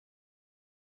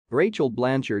Rachel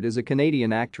Blanchard is a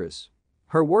Canadian actress.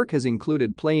 Her work has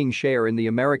included playing Cher in the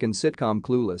American sitcom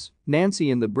Clueless, Nancy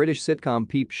in the British sitcom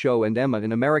Peep Show and Emma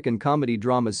in American comedy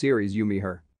drama series You Me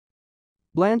Her.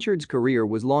 Blanchard's career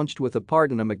was launched with a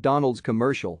part in a McDonald's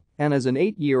commercial and as an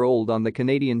 8-year-old on the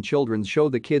Canadian children's show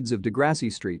The Kids of Degrassi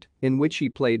Street, in which she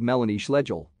played Melanie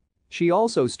Schlegel. She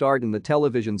also starred in the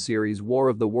television series War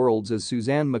of the Worlds as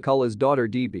Suzanne McCullough's daughter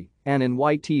Debbie and in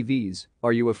YTV's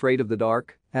Are You Afraid of the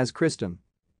Dark as Kristen.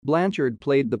 Blanchard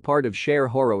played the part of Cher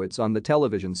Horowitz on the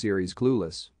television series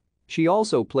Clueless. She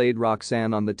also played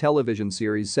Roxanne on the television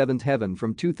series Seventh Heaven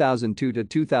from 2002 to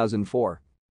 2004.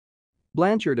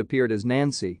 Blanchard appeared as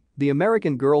Nancy, the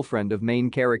American girlfriend of main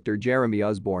character Jeremy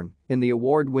Osborne, in the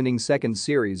award-winning second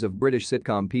series of British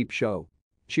sitcom Peep Show.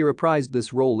 She reprised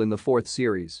this role in the fourth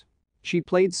series. She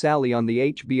played Sally on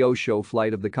the HBO show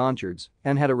Flight of the Conchords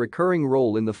and had a recurring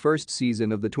role in the first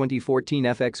season of the 2014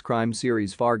 FX crime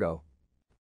series Fargo.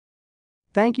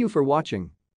 Thank you for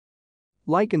watching.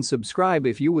 Like and subscribe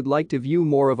if you would like to view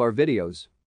more of our videos.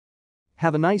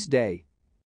 Have a nice day.